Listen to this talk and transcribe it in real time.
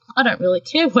I don't really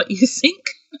care what you think.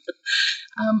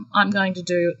 I'm going to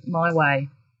do it my way,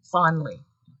 finally.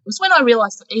 It was when I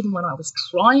realised that even when I was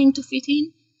trying to fit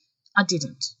in, I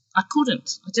didn't. I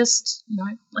couldn't. I just,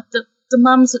 like the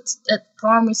mums at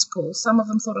primary school, some of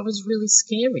them thought I was really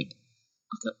scary.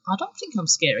 I don't think I'm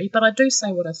scary, but I do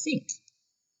say what I think.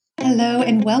 Hello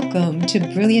and welcome to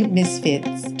Brilliant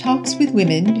Misfits, talks with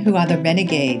women who are the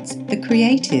renegades, the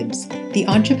creatives, the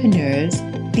entrepreneurs,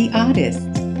 the artists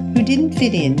who didn't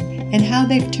fit in and how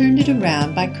they've turned it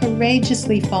around by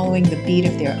courageously following the beat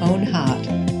of their own heart.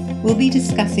 We'll be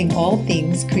discussing all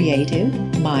things creative,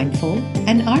 mindful,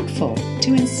 and artful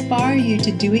to inspire you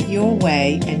to do it your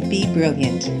way and be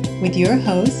brilliant with your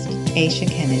host,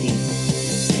 Aisha Kennedy.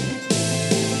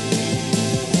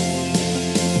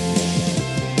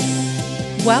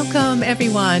 Welcome,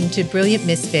 everyone, to Brilliant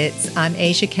Misfits. I'm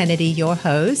Aisha Kennedy, your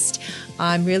host.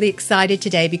 I'm really excited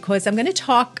today because I'm going to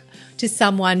talk to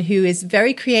someone who is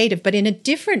very creative, but in a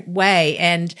different way.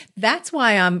 And that's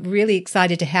why I'm really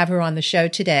excited to have her on the show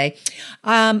today.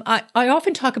 I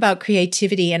often talk about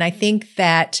creativity, and I think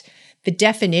that the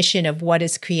definition of what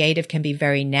is creative can be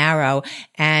very narrow.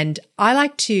 And I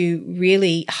like to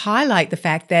really highlight the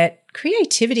fact that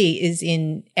creativity is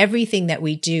in everything that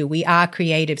we do. We are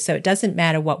creative, so it doesn't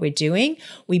matter what we're doing.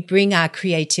 We bring our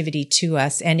creativity to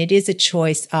us, and it is a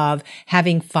choice of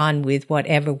having fun with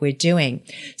whatever we're doing.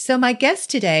 So my guest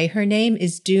today, her name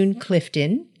is Doone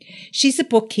Clifton. She's a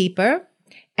bookkeeper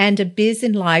and a biz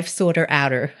and life sorter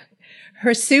outer.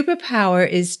 Her superpower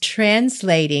is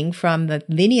translating from the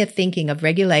linear thinking of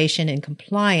regulation and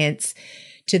compliance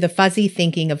to the fuzzy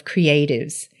thinking of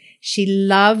creatives. She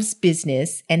loves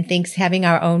business and thinks having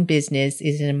our own business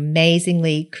is an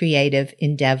amazingly creative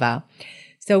endeavor.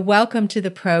 So welcome to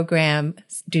the program,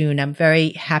 Doone. I'm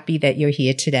very happy that you're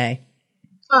here today.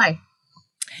 Hi.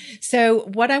 So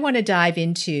what I want to dive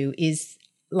into is,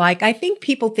 I think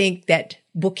people think that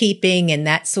bookkeeping and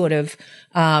that sort of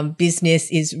business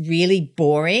is really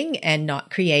boring and not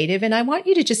creative. And I want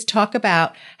you to just talk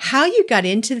about how you got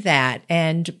into that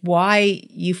and why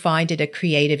you find it a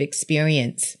creative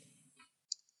experience.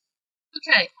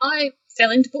 Okay, I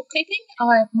fell into bookkeeping.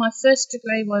 My first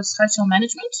degree was hotel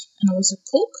management, and I was a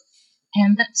cook,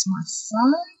 and that's my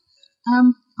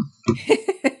phone.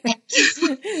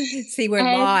 See, we're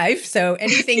live, so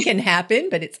anything can happen,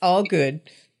 but it's all good.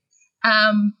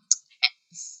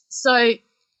 So I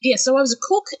was a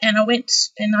cook, and I went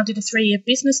and I did a 3-year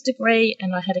business degree,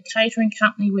 and I had a catering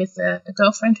company with a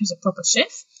girlfriend who's a proper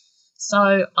chef.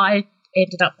 So I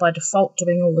ended up by default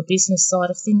doing all the business side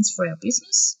of things for our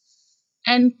business.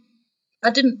 And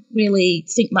I didn't really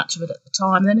think much of it at the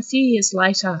time. Then a few years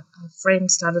later, a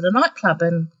friend started a nightclub,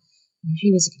 and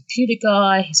he was a computer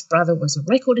guy. His brother was a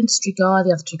record industry guy.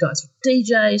 The other 2 guys were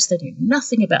DJs. They knew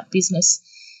nothing about business.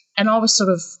 And I was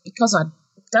because I'd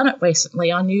done it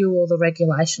recently, I knew all the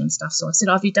regulation and stuff. So I said,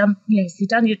 have you done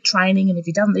your training and have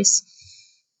you done this?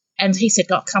 And he said,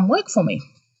 come work for me.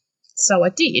 So I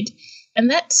did.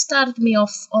 And that started me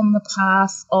off on the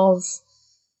path of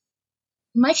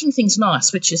making things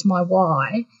nice, which is my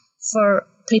why, for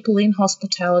people in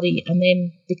hospitality. And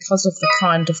then because of the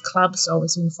kind of clubs I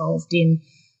was involved in,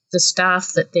 the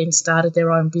staff that then started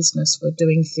their own business were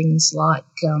doing things like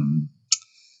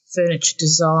furniture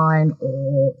design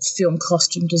or film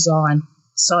costume design.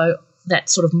 So that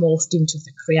sort of morphed into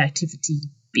the creativity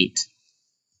bit.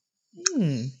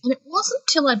 And it wasn't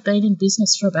till I'd been in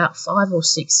business for about 5 or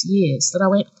 6 years that I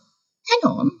went, hang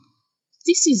on,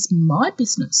 this is my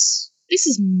business. This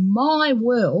is my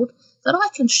world that I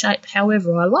can shape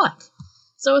however I like.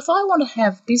 So if I want to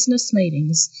have business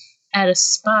meetings at a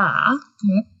spa,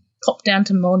 pop down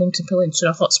to Mornington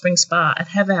Peninsula Hot Spring Spa and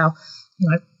have our,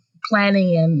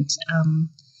 planning and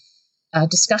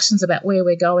discussions about where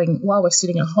we're going while we're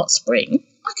sitting in a hot spring,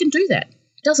 I can do that.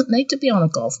 It doesn't need to be on a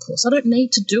golf course. I don't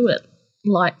need to do it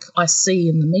like I see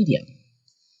in the media.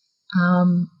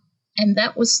 And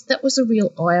that was a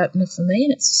real eye-opener for me,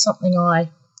 and it's something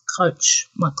I coach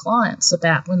my clients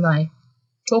about when they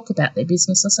talk about their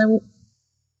business. I say, well,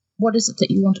 what is it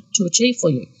that you want it to achieve for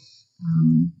you?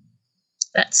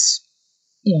 I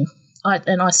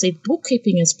see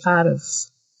bookkeeping as part of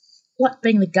like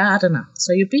being the gardener.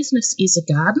 So your business is a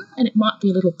garden, and it might be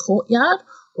a little courtyard,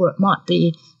 or it might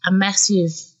be a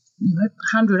massive,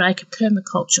 100-acre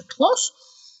permaculture plot.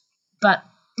 But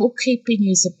bookkeeping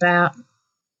is about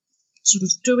sort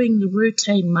of doing the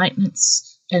routine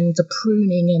maintenance and the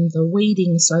pruning and the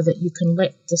weeding so that you can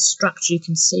let the structure, you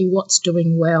can see what's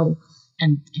doing well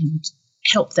and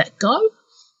help that go.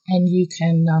 And you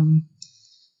can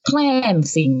plan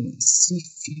things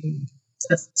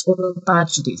that's what a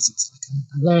budget is. It's like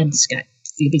a landscape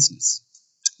for your business.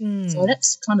 So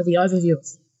that's kind of the overview of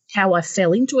how I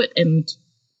fell into it and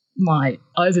my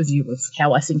overview of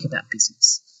how I think about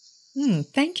business.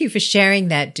 Thank you for sharing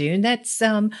that, Doone. That's,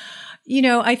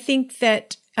 I think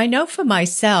that I know for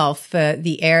myself,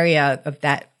 the area of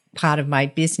that part of my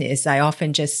business, I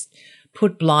often just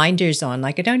put blinders on.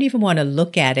 Like I don't even want to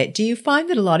look at it. Do you find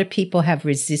that a lot of people have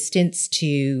resistance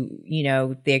to,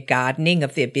 their gardening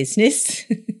of their business?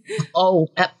 Oh,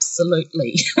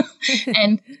 absolutely.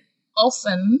 And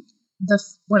often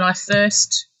when I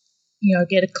first,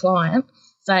 get a client,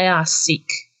 they are sick.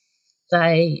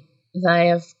 They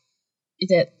have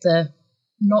that the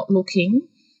not looking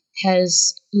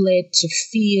has led to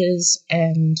fears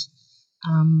and,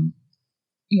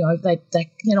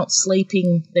 they're not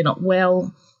sleeping, they're not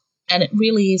well. And it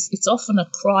really is, it's often a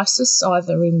crisis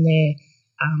either in their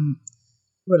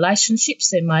relationships,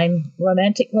 their main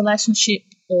romantic relationship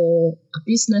or a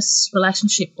business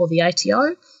relationship or the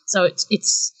ATO. So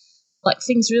it's like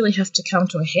things really have to come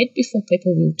to a head before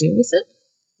people will deal with it.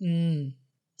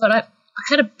 But I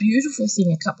had a beautiful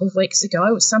thing a couple of weeks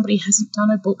ago. Somebody hasn't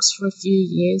done her books for a few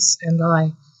years, and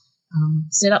I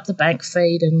set up the bank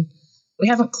feed, and we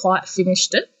haven't quite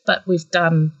finished it, but we've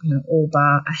done, all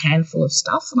bar a handful of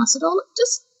stuff. And I said, look,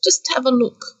 just have a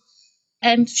look.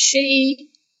 And she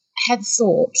had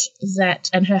thought that,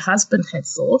 and her husband had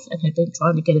thought, and had been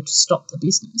trying to get her to stop the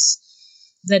business,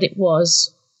 that it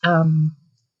was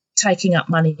taking up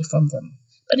money from them.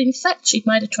 But in fact, she'd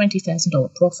made a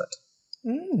 $20,000 profit.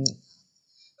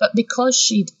 But because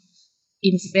she'd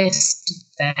invested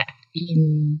that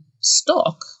in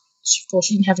stock, of course,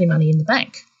 she didn't have any money in the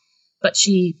bank. But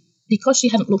because she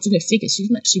hadn't looked at her figures, she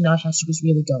didn't actually know how she was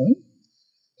really going.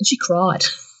 And she cried.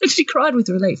 She cried with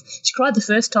relief. She cried the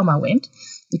first time I went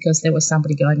because there was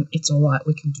somebody going, it's all right,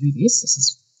 we can do this.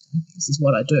 This is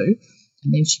what I do.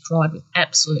 And then she cried with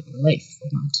absolute relief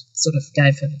when I sort of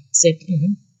said,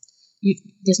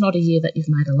 there's not a year that you've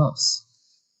made a loss.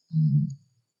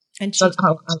 And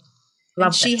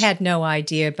she had no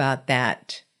idea about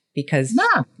that because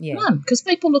none, because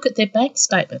people look at their bank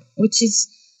statement, which is,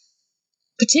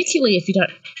 particularly if you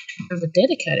don't have a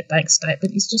dedicated bank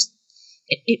statement, is just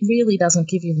it really doesn't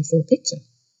give you the full picture.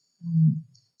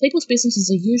 People's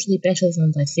businesses are usually better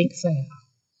than they think they are.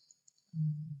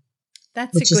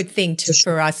 That's a good thing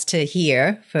for us to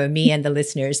hear, for me and the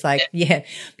listeners,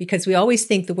 because we always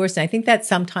think the worst. And I think that's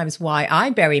sometimes why I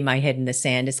bury my head in the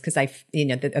sand is because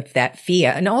of that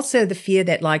fear. And also the fear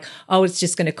that it's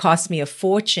just going to cost me a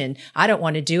fortune. I don't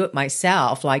want to do it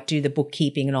myself, do the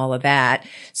bookkeeping and all of that.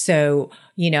 So,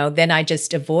 then I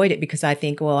just avoid it because I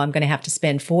think, well, I'm going to have to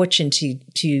spend fortune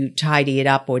to tidy it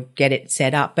up or get it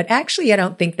set up. But actually, I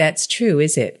don't think that's true,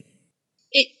 is it?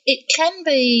 It can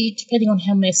be, depending on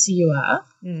how messy you are,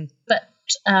 but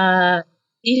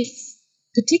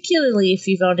particularly if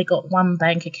you've only got one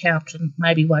bank account and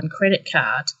maybe one credit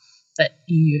card that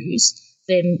you use,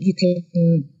 then you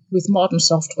can, with modern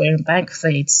software and bank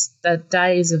feeds, the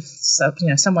days of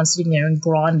someone sitting there and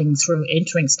grinding through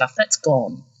entering stuff, that's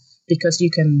gone, because you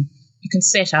can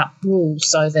set up rules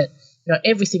so that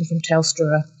everything from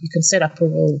Telstra, you can set up a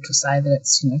rule to say that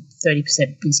it's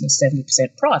 30% business,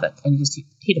 70% private, and you just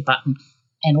hit a button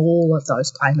and all of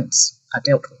those payments are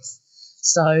dealt with.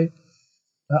 So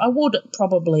I would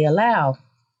probably allow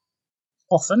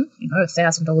often,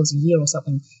 $1,000 a year or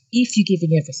something if you're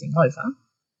giving everything over,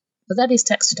 but that is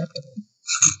tax deductible.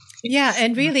 Yeah,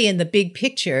 and really in the big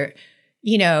picture,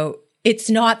 it's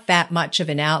not that much of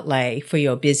an outlay for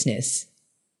your business.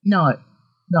 No.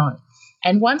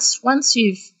 And once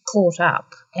you've caught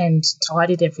up and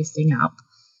tidied everything up,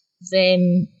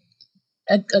 then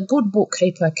a good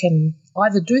bookkeeper can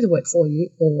either do the work for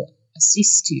you or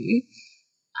assist you.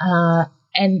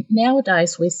 And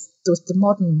nowadays with the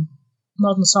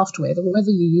modern software, whether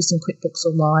you're using QuickBooks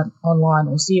online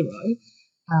or Xero,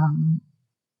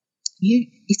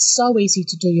 it's so easy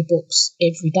to do your books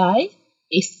every day,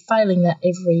 if failing that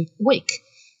every week.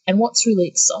 And what's really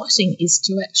exciting is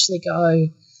to actually go,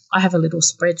 I have a little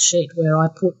spreadsheet where I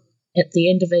put at the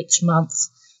end of each month,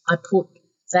 I put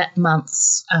that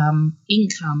month's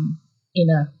income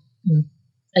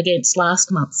against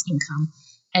last month's income.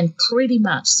 And pretty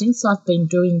much since I've been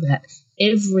doing that,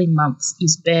 every month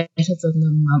is better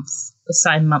than the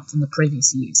same month in the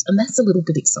previous years. And that's a little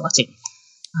bit exciting.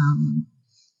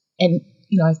 And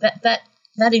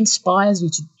that inspires you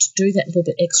to do that little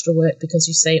bit extra work because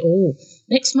you say,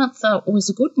 next month was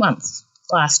a good month.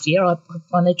 Last year, I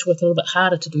need to work a little bit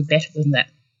harder to do better than that.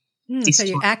 So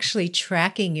you're actually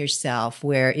tracking yourself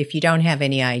where if you don't have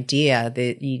any idea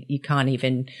that you can't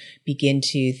even begin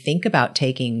to think about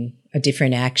taking a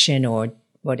different action or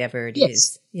whatever it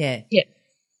is. Yeah.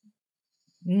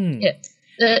 Yeah.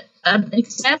 An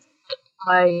example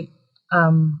that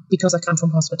because I come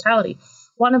from hospitality,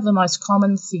 one of the most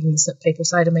common things that people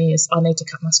say to me is, I need to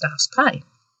cut my staff's pay.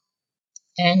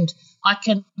 And I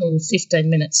can, in 15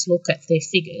 minutes, look at their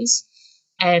figures,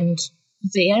 and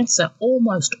the answer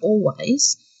almost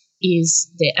always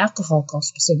is their alcohol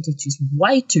cost percentage is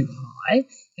way too high.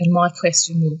 And my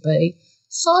question will be,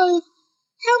 so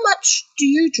how much do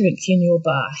you drink in your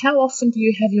bar? How often do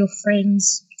you have your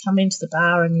friends come into the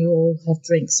bar and you all have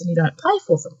drinks and you don't pay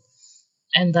for them?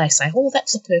 And they say, oh,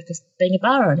 that's a perk of being a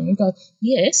bar owner. And you go,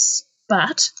 yes,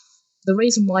 but the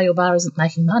reason why your bar isn't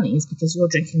making money is because you're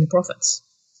drinking the profits,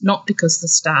 not because the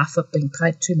staff are being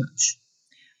paid too much.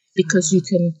 Because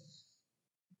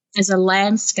there's a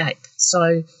landscape.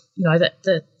 So, that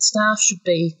the staff should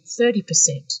be 30%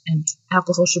 and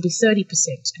alcohol should be 30%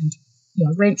 and,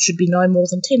 rent should be no more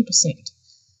than 10%.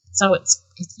 So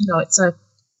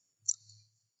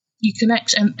you can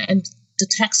actually, and the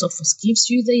tax office gives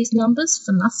you these numbers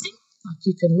for nothing. Like,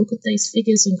 you can look at these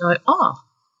figures and go,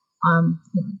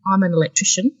 I'm an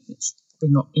electrician, which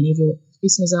probably not any of your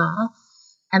listeners are,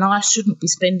 and I shouldn't be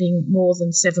spending more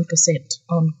than 7%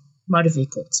 on motor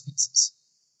vehicle expenses.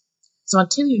 So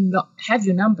until you have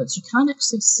your numbers, you can't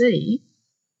actually see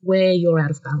where you're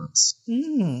out of balance.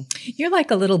 You're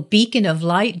like a little beacon of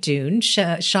light, Doone,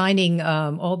 shining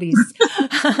all these.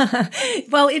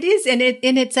 Well, it is, and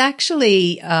it's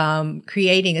actually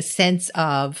creating a sense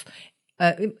of,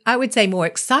 I would say, more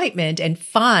excitement and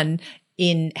fun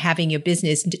in having your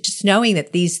business, just knowing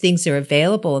that these things are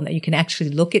available and that you can actually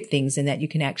look at things and that you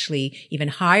can actually even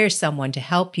hire someone to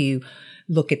help you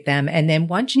look at them. And then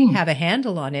once you have a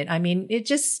handle on it, I mean, it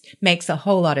just makes a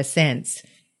whole lot of sense.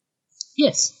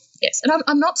 Yes. And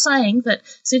I'm not saying that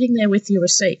sitting there with your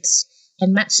receipts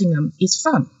and matching them is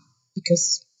fun,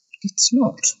 because it's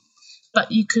not.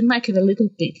 But you can make it a little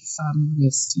bit fun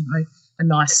with, a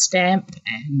nice stamp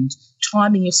and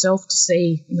timing yourself to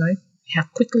see, how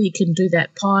quickly you can do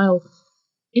that pile.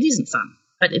 It isn't fun,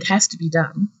 but it has to be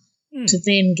done to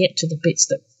then get to the bits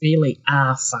that really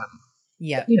are fun.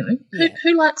 Yeah.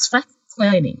 Who likes vacuum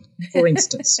cleaning, for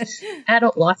instance?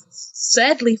 Adult life is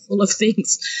sadly full of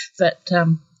things that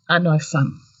are no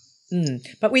fun.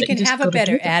 But we can have a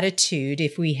better attitude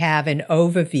if we have an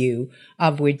overview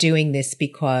of, we're doing this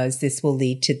because this will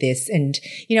lead to this. And,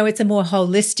 it's a more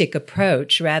holistic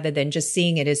approach rather than just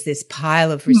seeing it as this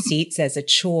pile of receipts as a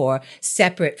chore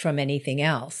separate from anything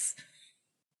else.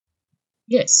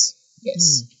 Yes.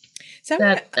 So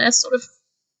that's sort of...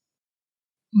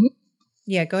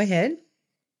 Yeah, go ahead.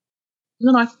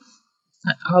 No,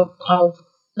 I'll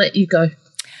let you go.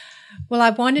 Well, I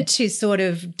wanted to sort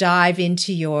of dive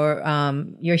into your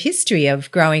history of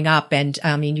growing up, and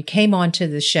you came onto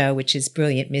the show, which is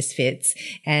Brilliant Misfits,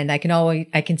 and I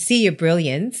can see your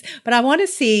brilliance, but I want to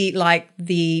see like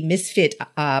the misfit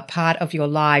part of your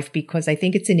life, because I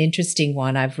think it's an interesting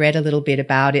one. I've read a little bit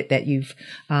about it that you've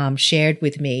shared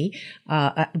with me.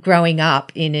 Growing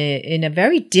up in a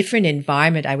very different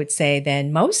environment, I would say,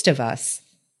 than most of us.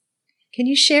 Can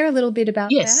you share a little bit about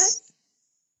that?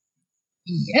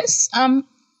 Yes.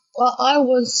 Well, I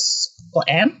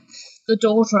am the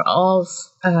daughter of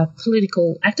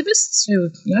political activists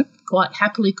who, quite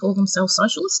happily call themselves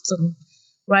socialists, and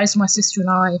raised my sister and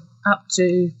I up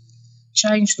to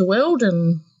change the world.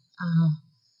 And,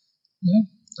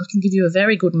 I can give you a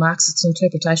very good Marxist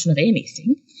interpretation of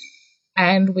anything.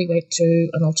 And we went to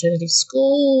an alternative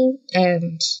school,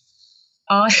 and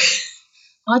I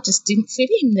just didn't fit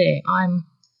in there.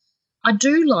 I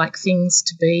do like things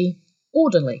to be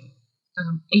orderly,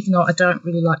 even though I don't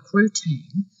really like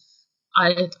routine.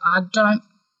 I don't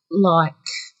like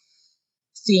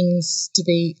things to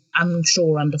be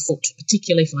unsure underfoot,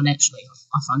 particularly financially.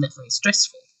 I find that very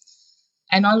stressful.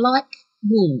 And I like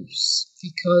rules,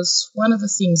 because one of the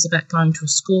things about going to a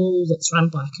school that's run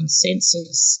by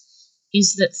consensus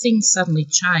is that things suddenly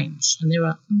change, and there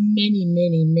are many,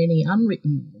 many, many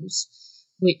unwritten rules,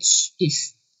 which,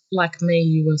 if, like me,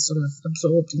 you were sort of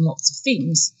absorbed in lots of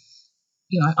things,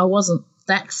 I wasn't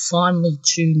that finely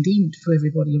tuned in to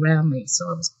everybody around me, so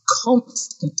I was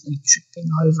constantly tripping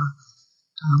over,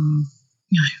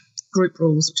 group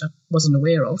rules which I wasn't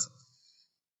aware of.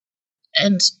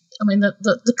 And,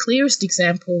 the clearest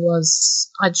example was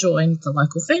I joined the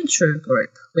local venture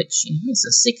group, which, is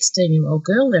a 16-year-old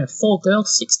girl. There are 4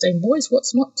 girls, 16 boys.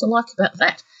 What's not to like about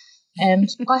that? And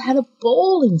I had a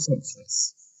ball in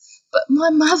Venturers. But my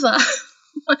mother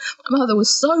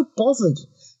was so bothered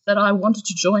that I wanted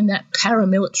to join that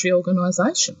paramilitary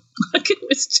organisation. Like, it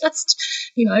was just,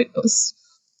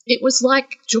 it was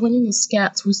like joining the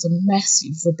Scouts was a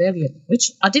massive rebellion,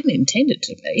 which I didn't intend it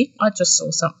to be. I just saw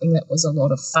something that was a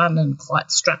lot of fun and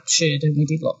quite structured, and we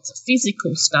did lots of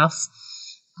physical stuff.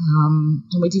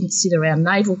 And we didn't sit around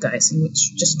navel gazing,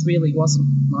 which just really wasn't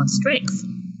my strength.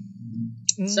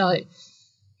 Mm. So,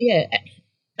 yeah.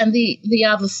 And the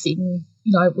other thing,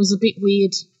 it was a bit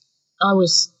weird. I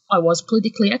was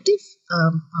politically active.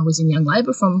 I was in Young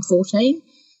Labor from 14.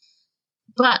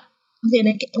 But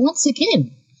then once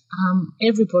again,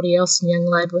 everybody else in Young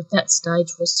Labor at that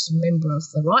stage was a member of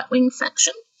the right-wing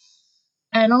faction,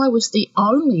 and I was the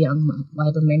only Young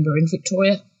Labor member in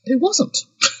Victoria who wasn't.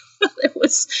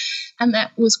 And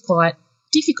that was quite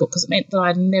difficult because it meant that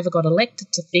I never got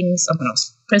elected to things. I mean, I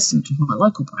was president of my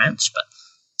local branch, but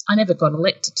I never got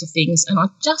elected to things, and I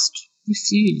just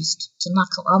refused to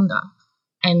knuckle under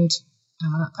and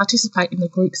participate in the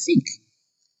group think.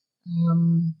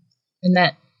 And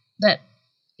that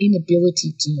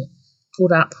inability to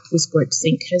put up with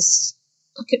groupthink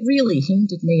it really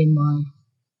hindered me in my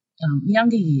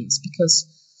younger years, because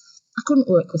I couldn't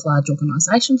work with large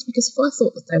organisations, because if I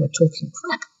thought that they were talking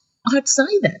crap, I'd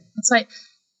say that. I'd say,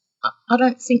 I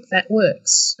don't think that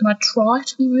works. And I try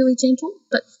to be really gentle,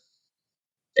 but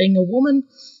being a woman,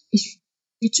 if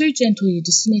you're too gentle, you're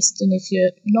dismissed, and if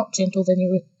you're not gentle, then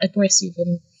you're aggressive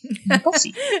and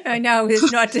bossy. I know, there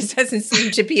doesn't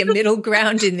seem to be a middle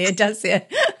ground in there, does there?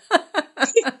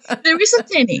 There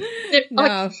isn't any.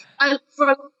 No. For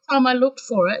a long time I looked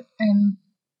for it, and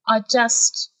I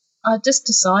just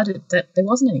decided that there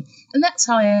wasn't any. And that's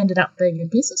how I ended up being in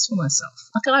business for myself.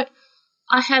 Like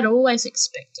I had always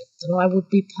expected that I would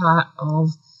be part of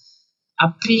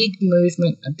a big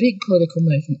movement, a big political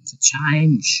movement for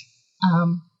change.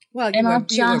 Well,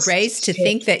 you were raised to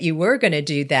think that you were going to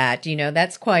do that.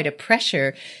 That's quite a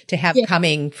pressure to have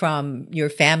coming from your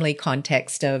family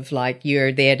context of like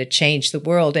you're there to change the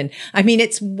world. And I mean,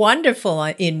 it's wonderful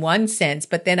in one sense,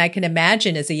 but then I can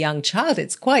imagine as a young child,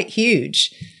 it's quite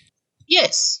huge.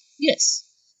 Yes.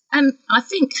 And I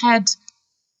think had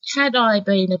I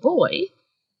been a boy,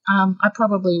 I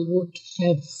probably would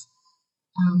have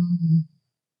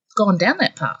gone down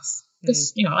that path,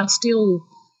 because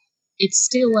it's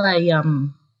still a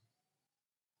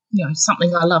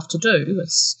something I love to do.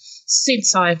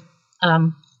 Since I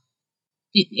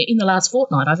in the last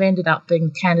fortnight, I've ended up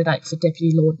being a candidate for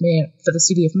Deputy Lord Mayor for the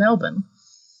City of Melbourne,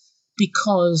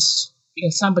 because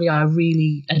somebody I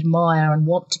really admire and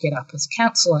want to get up as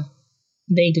councillor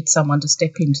needed someone to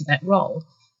step into that role,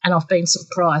 and I've been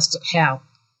surprised at how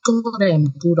goddamn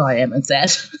good I am at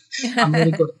that. I'm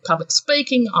really good at public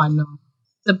speaking. I know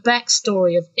the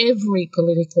backstory of every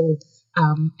political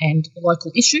and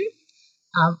local issue.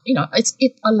 I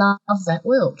love that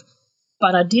world,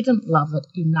 but I didn't love it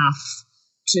enough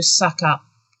to suck up,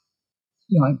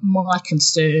 my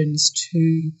concerns,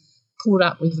 to put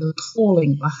up with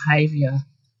appalling behaviour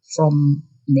from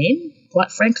men,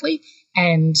 quite frankly,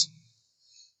 and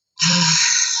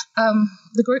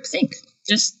the group think.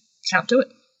 Just can't do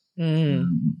it.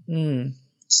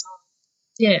 So,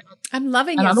 yeah. I'm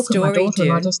loving your story,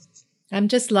 dude. I'm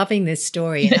just loving this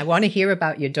story, and I want to hear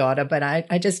about your daughter, but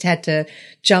I just had to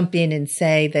jump in and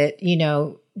say that,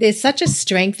 there's such a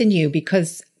strength in you,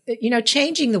 because,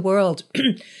 changing the world,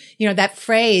 that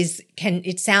phrase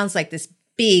it sounds like this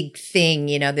big thing,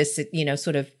 this,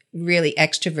 sort of really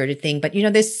extroverted thing. But,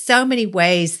 there's so many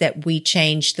ways that we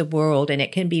change the world, and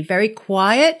it can be very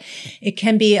quiet. It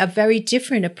can be a very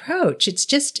different approach. It's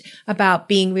just about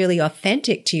being really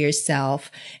authentic to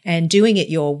yourself and doing it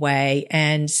your way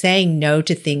and saying no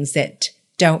to things that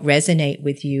don't resonate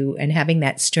with you, and having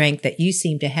that strength that you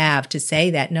seem to have to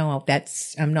say that, no,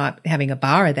 I'm not having a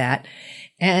bar of that.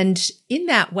 And in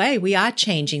that way, we are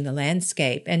changing the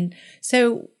landscape. And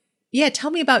so, yeah,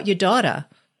 tell me about your daughter.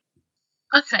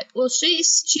 Okay, well,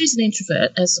 she's an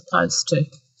introvert as opposed to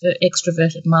the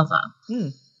extroverted mother,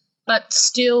 but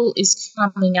still is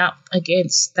coming up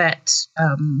against that,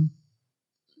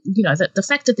 that the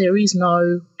fact that there is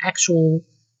no actual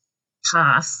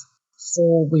path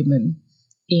for women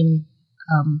in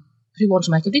who want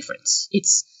to make a difference.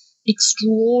 It's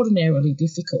extraordinarily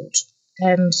difficult,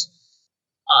 and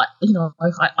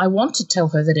I want to tell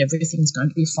her that everything's going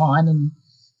to be fine, and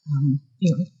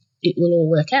it will all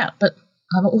work out, but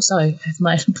I also have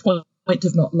made a point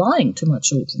of not lying to my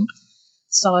children.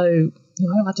 So,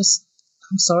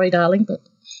 I'm sorry, darling, but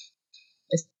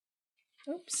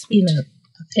in a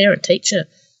parent-teacher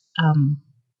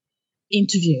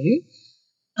interview,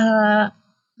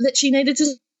 that she needed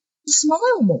to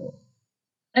smile more.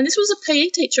 And this was a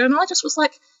PE teacher, and I just was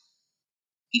like,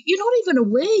 you're not even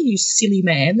aware, you silly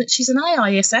man, that she's an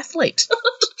AIS athlete.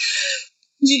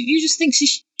 You just think she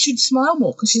should smile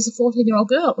more because she's a 14-year-old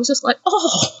girl. It was just like,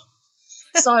 oh.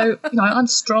 So, I'm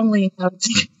strongly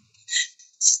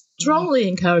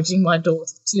encouraging my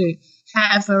daughter to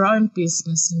have her own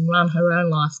business and run her own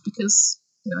life because,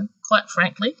 quite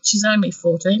frankly, she's only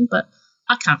 14, but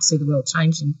I can't see the world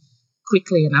changing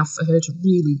quickly enough for her to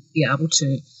really be able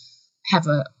to have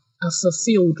a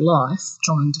fulfilled life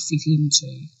trying to fit into,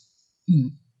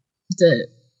 the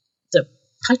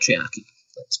patriarchy,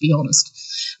 let's be honest.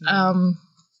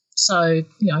 So,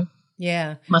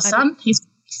 yeah, my son, he's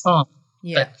fine.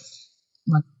 Yeah.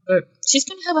 But she's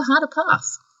going to have a harder path.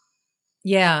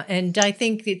 Yeah. And I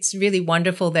think it's really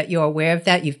wonderful that you're aware of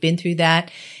that. You've been through that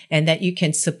and that you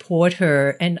can support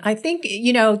her. And I think,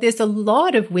 there's a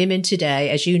lot of women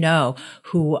today, as you know,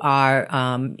 who are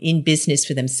in business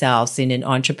for themselves in an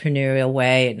entrepreneurial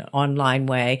way, an online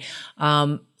way.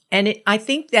 I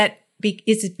think that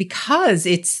is because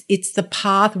it's the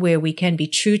path where we can be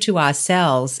true to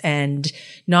ourselves and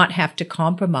not have to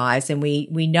compromise. And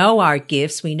we know our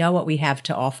gifts. We know what we have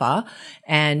to offer.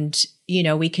 And,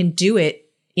 we can do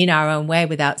it in our own way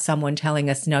without someone telling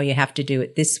us, no, you have to do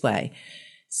it this way.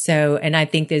 So, and I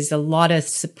think there's a lot of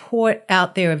support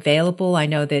out there available. I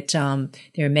know that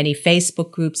there are many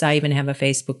Facebook groups. I even have a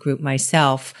Facebook group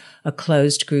myself, a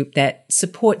closed group that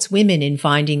supports women in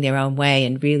finding their own way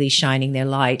and really shining their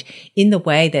light in the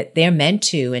way that they're meant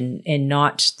to and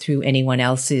not through anyone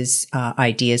else's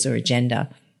ideas or agenda.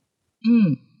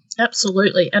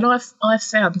 Absolutely. And I've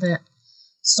found that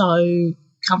so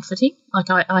comforting. Like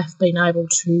I've been able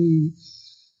to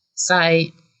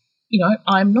say,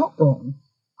 I'm not wrong.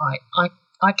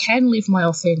 I can live my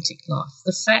authentic life.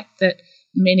 The fact that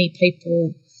many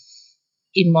people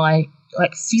in my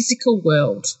physical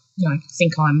world,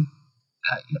 think I'm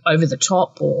over the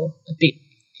top or a bit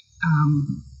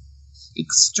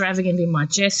extravagant in my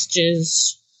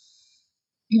gestures,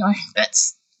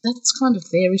 that's kind of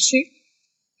their issue.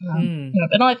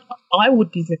 And I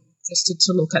would be very interested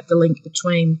to look at the link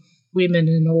between women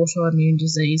and autoimmune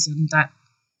disease and that,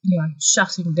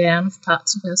 shutting down of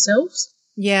parts of ourselves.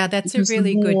 Yeah, that's a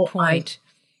really good point.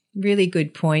 Really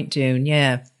good point, Doone.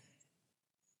 Yeah.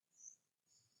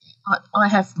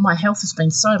 My health has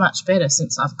been so much better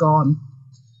since I've gone,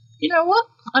 you know what?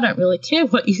 I don't really care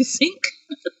what you think.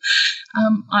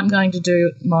 I'm going to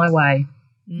do it my way,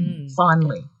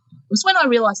 finally. It was when I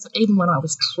realised that even when I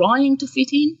was trying to fit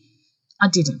in, I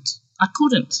didn't. I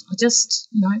couldn't. I just,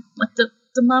 the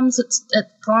mums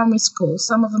at primary school,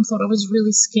 some of them thought I was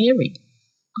really scary.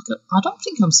 I don't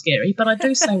think I'm scary, but I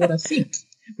do say what I think.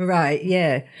 Right,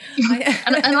 yeah.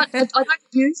 and I don't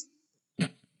abuse,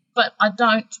 but I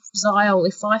don't resile.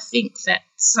 If I think that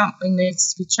something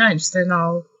needs to be changed, then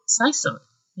I'll say so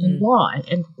and why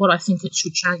and what I think it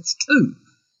should change to.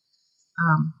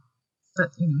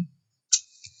 But,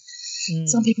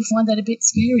 some people find that a bit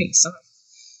scary, so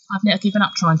I've now given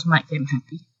up trying to make them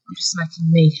happy. I'm just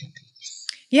making me happy.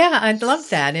 Yeah, I love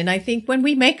that. And I think when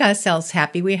we make ourselves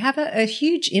happy, we have a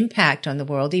huge impact on the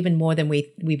world, even more than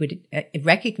we would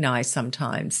recognize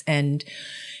sometimes. And,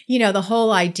 the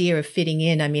whole idea of fitting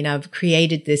in. I mean, I've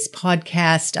created this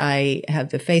podcast. I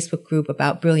have the Facebook group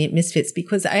about Brilliant Misfits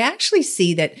because I actually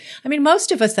see that,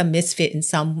 most of us are misfit in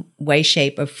some way,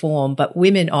 shape or form, but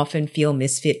women often feel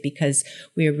misfit because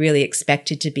we're really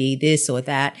expected to be this or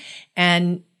that.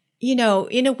 And in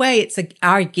a way, it's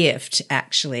our gift,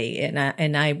 actually.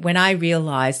 And when I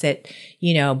realized that,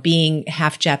 being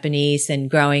half Japanese and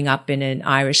growing up in an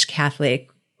Irish Catholic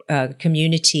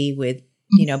community with,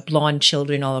 blonde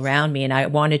children all around me, and I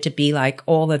wanted to be like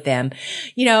all of them,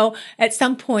 at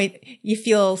some point you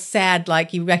feel sad,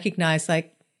 like you recognize,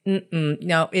 like,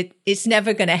 no, it's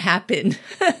never going to happen.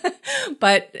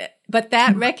 But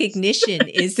that recognition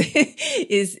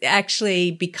is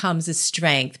actually becomes a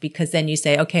strength because then you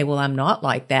say, okay, well, I'm not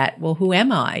like that. Well, who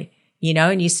am I?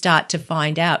 And you start to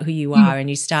find out who you are and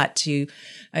you start to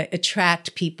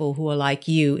attract people who are like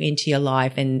you into your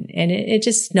life. And it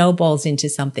just snowballs into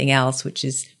something else, which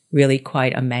is really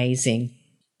quite amazing.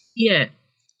 Yeah.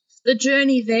 The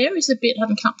journey there is a bit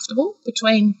uncomfortable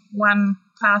between one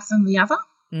path and the other.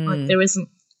 Like there isn't,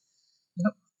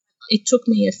 it took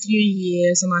me a few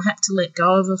years and I had to let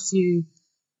go of a few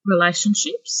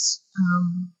relationships.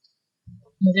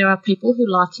 There are people who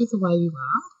like you the way you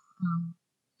are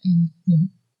and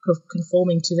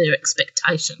conforming to their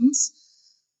expectations.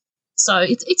 So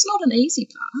it's not an easy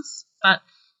path, but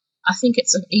I think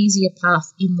it's an easier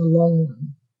path in the long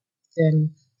run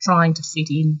than trying to fit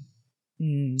in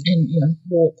and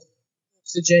walk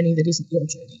the journey that isn't your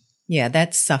journey. Yeah,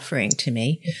 that's suffering to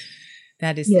me.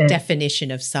 That is the definition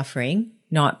of suffering.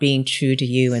 not being true to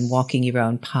you and walking your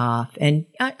own path. And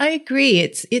I agree.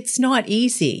 It's not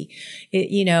easy,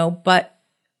 but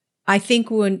I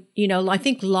think I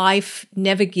think life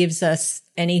never gives us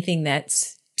anything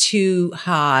that's too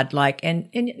hard.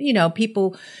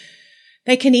 People,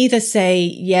 they can either say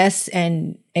yes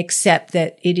and accept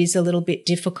that it is a little bit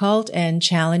difficult and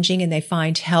challenging and they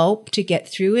find help to get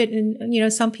through it.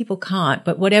 And, some people can't,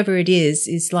 but whatever it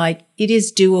is like, it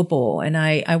is doable. And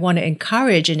I want to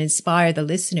encourage and inspire the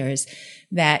listeners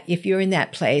that if you're in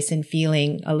that place and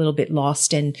feeling a little bit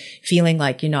lost and feeling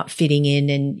like you're not fitting in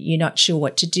and you're not sure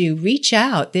what to do, reach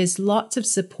out. There's lots of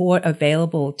support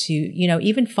available to,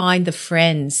 even find the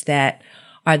friends that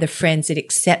are the friends that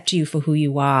accept you for who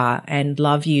you are and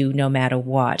love you no matter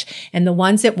what. And the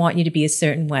ones that want you to be a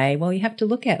certain way, well, you have to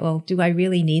look at, well, do I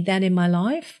really need that in my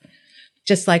life?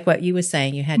 Just like what you were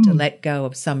saying, you had to let go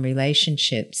of some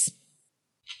relationships.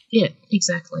 Yeah,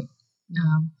 exactly.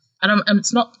 And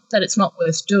it's not that it's not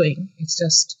worth doing. It's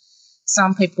just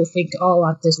some people think,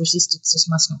 there's resistance, this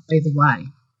must not be the way.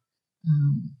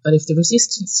 But if the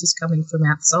resistance is coming from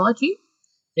outside you,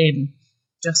 then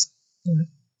just,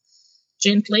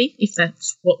 gently, if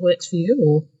that's what works for you,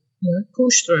 or,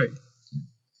 push through,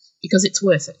 because it's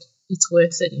worth it. It's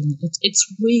worth it. And it's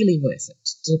really worth it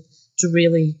to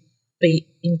really be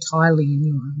entirely in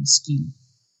your own skin.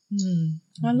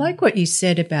 I like what you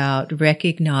said about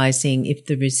recognizing if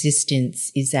the resistance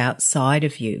is outside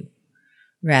of you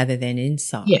rather than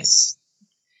inside. Yes.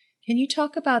 Can you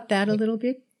talk about that a little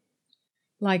bit?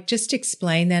 Like, just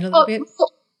explain that a little bit.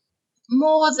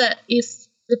 More that if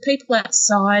the people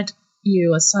outside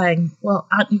you are saying, well,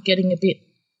 aren't you getting a bit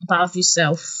above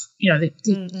yourself?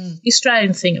 The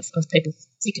Australian thing of people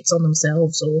think it's on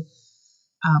themselves, or,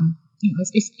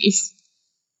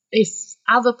 if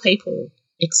other people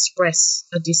express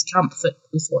a discomfort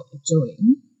with what you're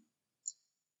doing,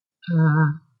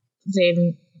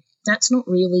 then that's not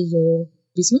really your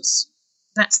business.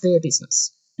 That's their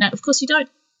business. Now, of course, you don't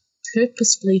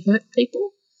purposefully hurt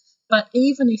people, but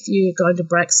even if you're going to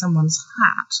break someone's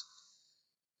heart,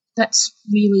 that's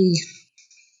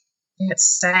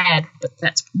sad, but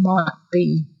that might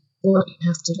be what you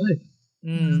have to do.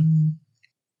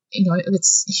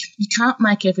 You can't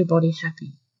make everybody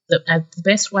happy. The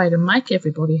best way to make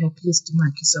everybody happy is to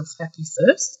make yourself happy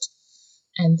first,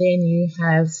 and then you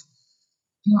have,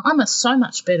 I'm so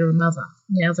much better a mother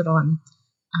now that I'm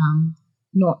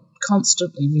not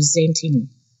constantly resenting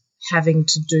having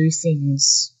to do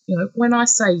things. When I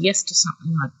say yes to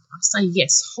something, I say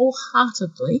yes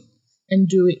wholeheartedly and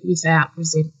do it without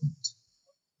resentment.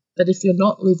 But if you're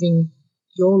not living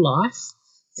your life,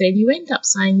 then you end up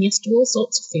saying yes to all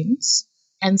sorts of things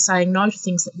and saying no to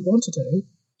things that you want to do,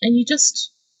 and you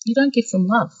don't give from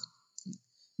love.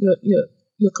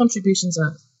 Your contributions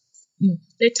are,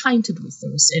 they're tainted with the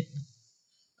resentment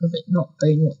of it not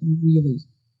being what you really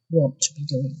want to be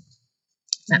doing.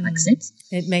 If that makes sense.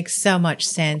 It makes so much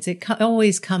sense. It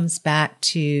always comes back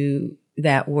to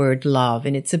that word love,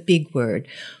 and it's a big word,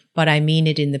 but I mean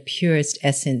it in the purest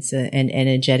essence and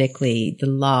energetically, the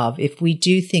love. If we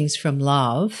do things from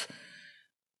love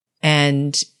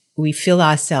and we fill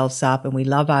ourselves up and we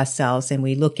love ourselves and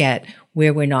we look at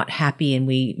where we're not happy and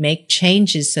we make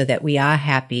changes so that we are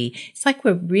happy, it's like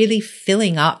we're really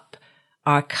filling up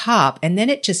our cup, and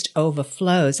then it just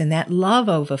overflows, and that love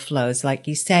overflows, like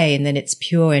you say, and then it's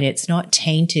pure and it's not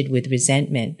tainted with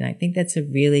resentment. And I think that's a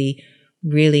really,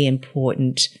 really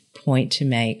important point to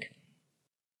make.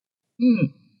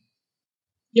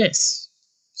 Yes.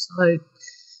 So,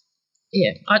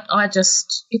 yeah, I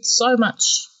just, it's so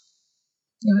much,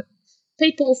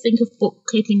 people think of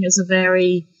bookkeeping as a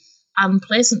very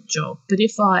unpleasant job, but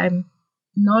if I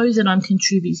know that I'm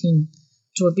contributing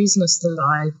to a business that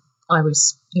I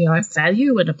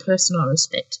value and a person I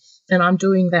respect, then I'm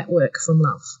doing that work from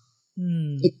love.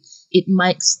 It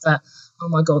makes oh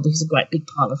my God, this is a great big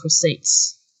pile of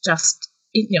receipts.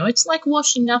 It's like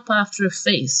washing up after a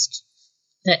feast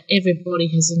that everybody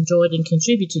has enjoyed and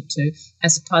contributed to,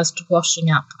 as opposed to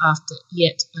washing up after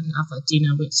yet another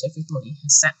dinner which everybody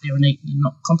has sat there and eaten and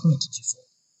not complimented you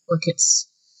for. Like, it's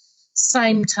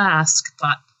same task,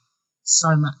 but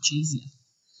so much easier.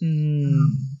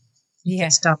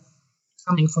 It's done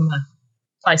coming from a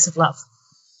place of love.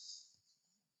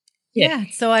 Yeah.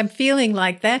 So I'm feeling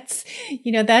like that's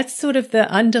sort of the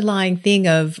underlying thing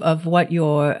of what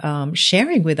you're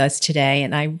sharing with us today.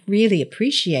 And I really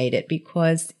appreciate it,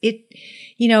 because it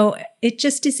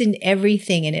just is in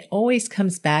everything, and it always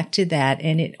comes back to that.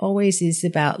 And it always is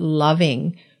about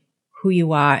loving who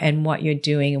you are and what you're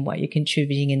doing and what you're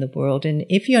contributing in the world. And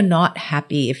if you're not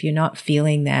happy, if you're not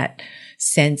feeling that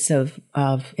sense of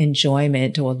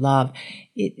enjoyment or love,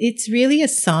 it's really a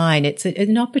sign. It's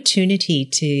an opportunity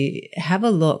to have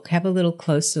a little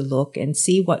closer look and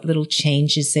see what little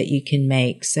changes that you can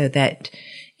make so that,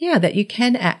 that you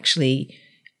can actually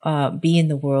be in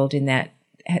the world in that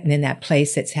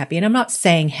place that's happy. And I'm not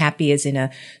saying happy as in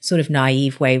a sort of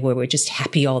naive way where we're just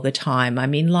happy all the time. I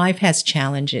mean, life has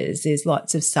challenges. There's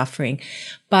lots of suffering,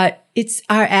 but it's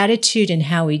our attitude and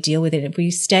how we deal with it. If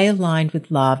we stay aligned with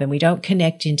love and we don't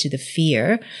connect into the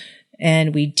fear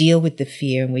and we deal with the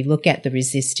fear and we look at the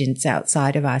resistance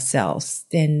outside of ourselves,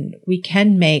 then we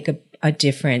can make a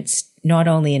difference, not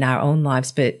only in our own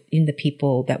lives, but in the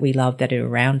people that we love that are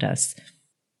around us.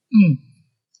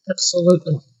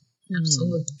 Absolutely.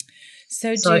 Absolutely.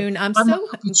 So June, I might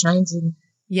not be changing.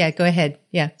 Yeah, go ahead.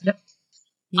 Yeah. Yep.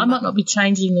 I might not be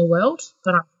changing the world,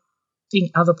 but I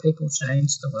think other people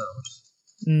change the world.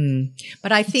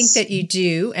 But I think that you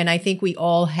do, and I think we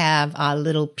all have our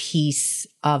little piece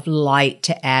of light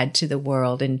to add to the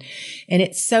world, and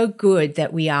it's so good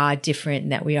that we are different,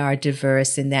 and that we are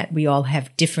diverse, and that we all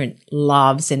have different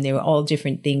loves, and there are all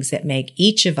different things that make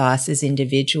each of us as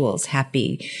individuals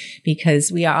happy,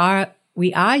 because we are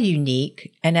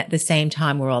unique, and at the same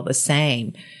time we're all the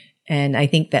same. And I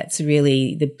think that's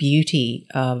really the beauty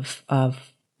of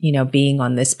being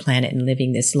on this planet and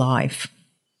living this life.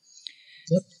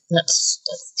 Yep,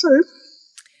 that's true.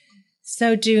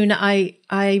 So, June, I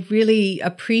really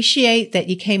appreciate that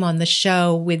you came on the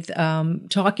show with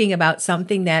talking about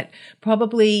something that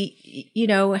probably,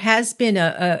 has been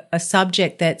a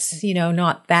subject that's,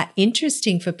 not that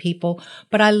interesting for people.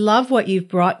 But I love what you've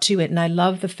brought to it. And I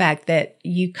love the fact that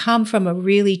you come from a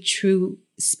really true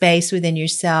space within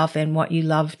yourself and what you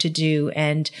love to do.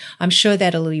 And I'm sure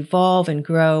that'll evolve and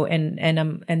grow. And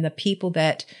the people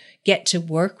that get to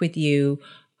work with you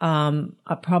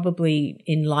are probably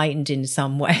enlightened in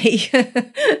some way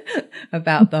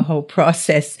about the whole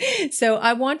process. So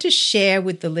I want to share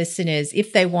with the listeners,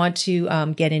 if they want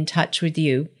to get in touch with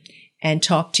you and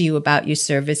talk to you about your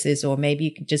services, or maybe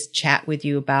you can just chat with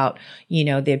you about,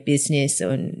 their business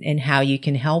and how you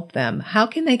can help them. How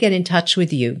can they get in touch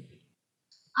with you?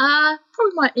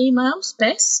 Probably my email's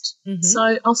best. Mm-hmm.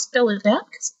 So I'll spell it out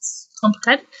because it's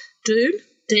complicated. Doone,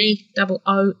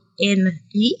 DOONE,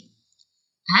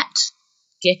 at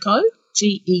Gecko,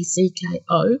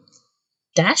 GECKO,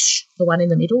 dash, the one in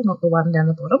the middle, not the one down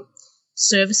the bottom,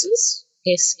 services,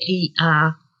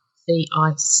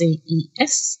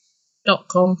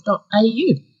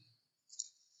 services.com.au.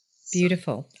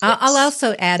 Beautiful. I'll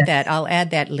also add that. I'll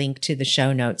add that link to the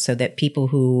show notes so that people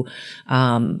who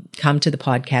come to the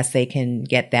podcast, they can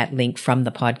get that link from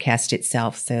the podcast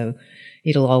itself. So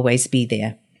it'll always be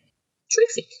there.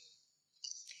 Terrific.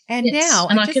 And now,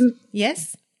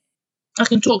 yes, I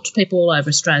can talk to people all over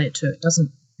Australia too.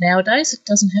 Nowadays, it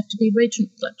doesn't have to be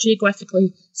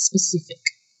geographically specific.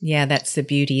 Yeah, that's the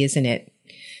beauty, isn't it?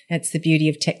 That's the beauty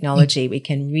of technology. We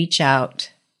can reach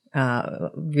out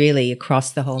really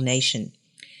across the whole nation.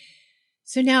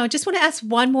 So now I just want to ask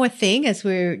one more thing as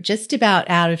we're just about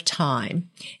out of time.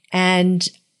 And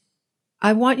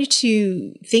I want you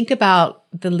to think about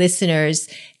the listeners,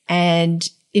 and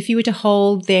if you were to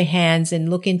hold their hands and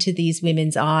look into these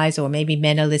women's eyes, or maybe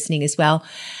men are listening as well,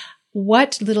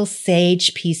 what little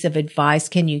sage piece of advice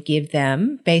can you give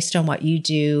them based on what you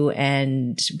do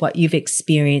and what you've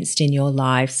experienced in your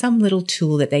life? Some little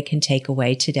tool that they can take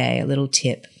away today, a little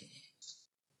tip.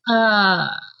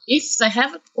 If they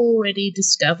haven't already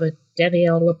discovered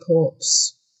Danielle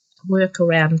LaPorte's work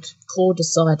around core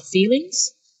decide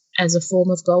feelings as a form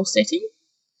of goal setting,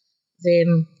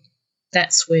 then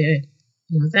that's where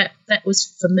that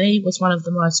was, for me, was one of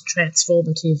the most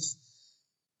transformative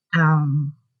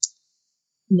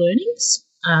learnings.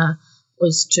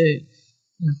 Was to,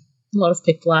 a lot of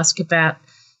people ask about,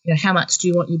 how much do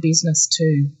you want your business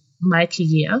to make a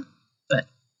year? But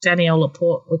Danielle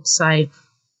LaPorte would say,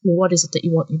 well, what is it that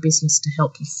you want your business to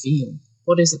help you feel?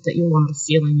 What is it that you want to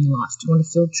feel in your life? Do you want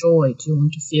to feel joy? Do you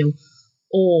want to feel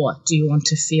awe? Do you want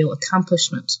to feel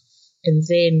accomplishment? And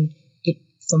then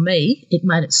for me, it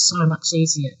made it so much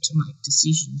easier to make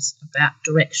decisions about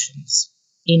directions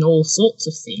in all sorts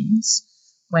of things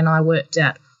when I worked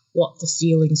out what the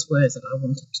feelings were that I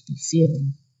wanted to be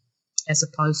feeling, as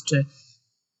opposed to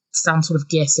some sort of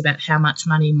guess about how much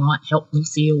money might help me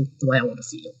feel the way I want to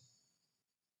feel.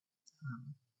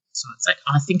 So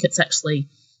I think it's actually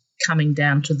coming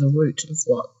down to the root of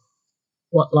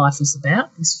what life is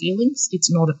about, is feelings. It's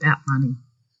not about money.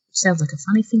 It sounds like a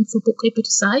funny thing for a bookkeeper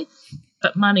to say,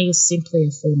 but money is simply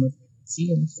a form of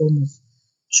feeling, a form of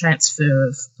transfer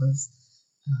of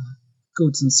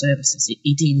goods and services.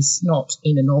 It is not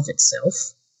in and of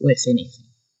itself worth anything.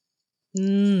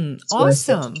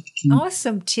 Awesome.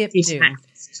 Awesome tip, This Dune.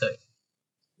 happens too.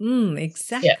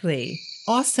 Exactly. Yeah.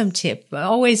 Awesome tip.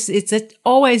 It's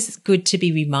always good to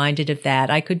be reminded of that.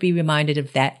 I could be reminded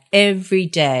of that every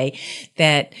day,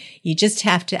 that you just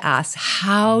have to ask,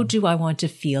 how do I want to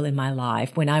feel in my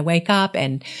life when I wake up,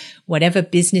 and whatever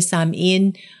business I'm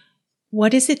in,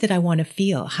 what is it that I want to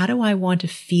feel? How do I want to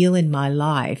feel in my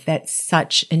life? That's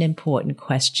such an important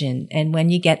question. And when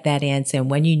you get that answer,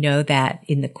 and when you know that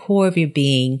in the core of your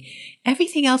being,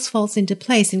 everything else falls into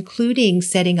place, including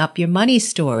setting up your money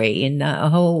story in a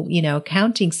whole,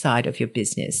 accounting side of your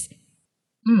business.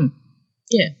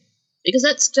 Yeah, because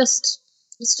it's just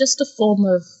a form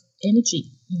of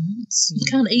energy. You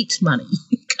can't eat money.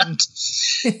 You can't.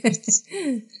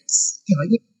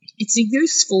 It's a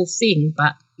useful thing,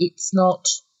 but it's not.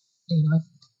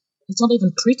 It's not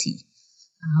even pretty.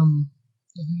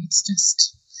 It's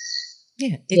just.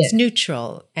 It's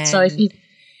neutral. And so if you.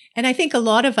 And I think a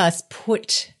lot of us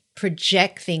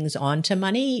project things onto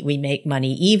money. We make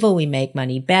money evil. We make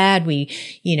money bad. We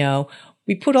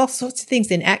put all sorts of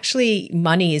things in. Actually,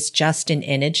 money is just an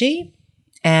energy.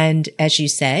 And as you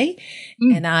say,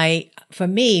 and for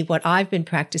me, what I've been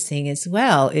practicing as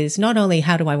well is not only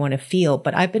how do I want to feel,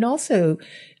 but I've been also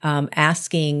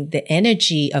asking the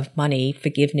energy of money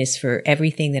forgiveness for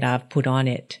everything that I've put on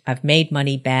it. I've made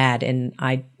money bad, and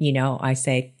I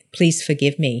say, please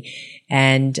forgive me.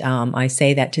 And I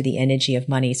say that to the energy of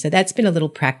money. So that's been a little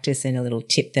practice and a little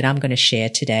tip that I'm going to share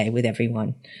today with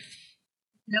everyone.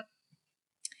 Yep.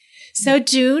 So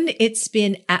Dune, it's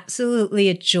been absolutely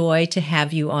a joy to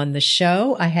have you on the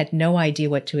show. I had no idea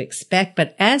what to expect,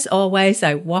 but as always,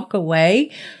 I walk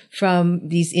away from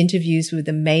these interviews with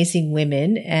amazing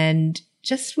women and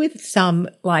just with some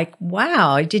like,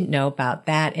 wow, I didn't know about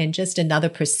that. And just another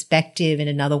perspective and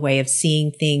another way of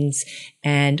seeing things,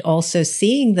 and also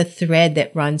seeing the thread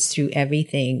that runs through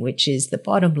everything, which is the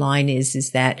bottom line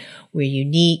is that we're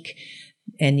unique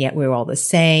and yet we're all the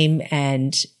same.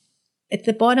 And at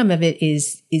the bottom of it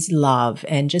is love,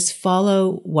 and just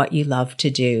follow what you love to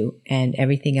do, and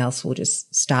everything else will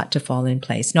just start to fall in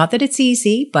place. Not that it's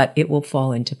easy, but it will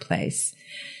fall into place.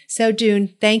 So Dune,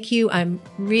 thank you. I'm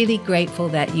really grateful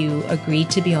that you agreed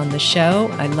to be on the show.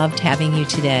 I loved having you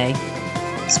today.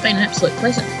 It's been an absolute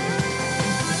pleasure.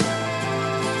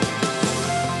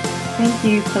 Thank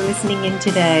you for listening in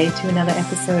today to another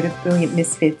episode of Brilliant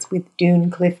Misfits with Dune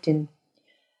Clifton.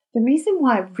 The reason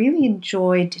why I really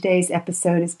enjoyed today's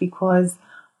episode is because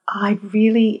I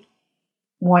really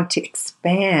want to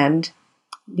expand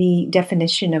the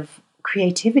definition of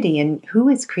creativity and who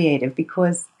is creative,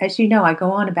 because as you know, I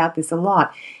go on about this a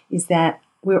lot, is that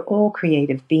we're all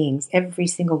creative beings, every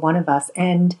single one of us,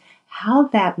 and how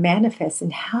that manifests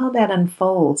and how that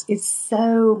unfolds is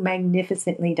so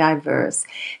magnificently diverse.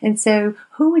 And so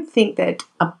who would think that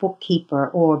a bookkeeper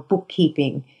or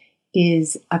bookkeeping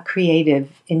is a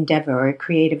creative endeavor or a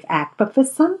creative act? But for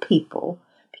some people,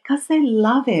 because they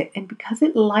love it and because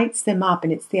it lights them up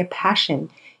and it's their passion,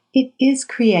 it is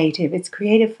creative. It's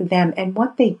creative for them, and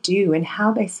what they do and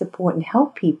how they support and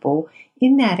help people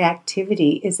in that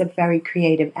activity is a very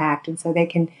creative act. And so they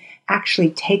can actually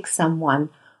take someone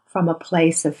from a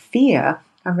place of fear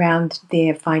around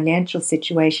their financial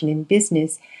situation in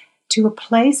business to a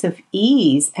place of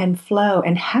ease and flow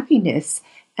and happiness.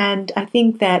 And I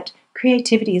think that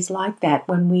creativity is like that,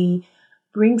 when we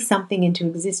bring something into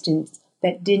existence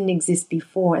that didn't exist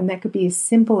before. And that could be as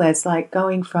simple as like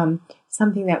going from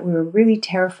something that we were really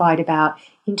terrified about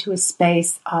into a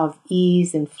space of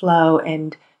ease and flow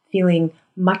and feeling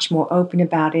much more open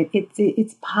about it.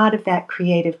 It's part of that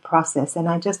creative process, and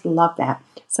I just love that.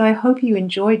 So I hope you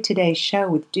enjoyed today's show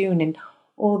with Dune and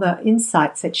all the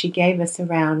insights that she gave us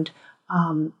around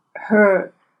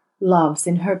her loves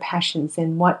and her passions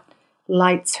and what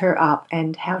lights her up,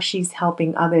 and how she's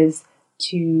helping others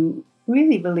to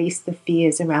really release the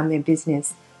fears around their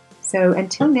business. So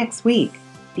until next week,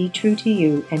 be true to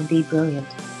you and be brilliant.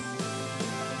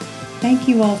 Thank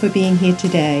you all for being here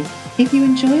today. If you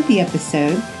enjoyed the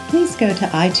episode, please go to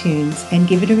iTunes and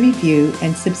give it a review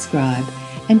and subscribe.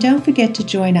 And don't forget to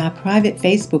join our private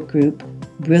Facebook group,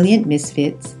 Brilliant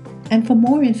Misfits. And for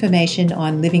more information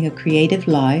on living a creative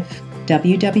life,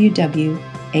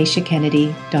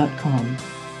 www.aishakennedy.com.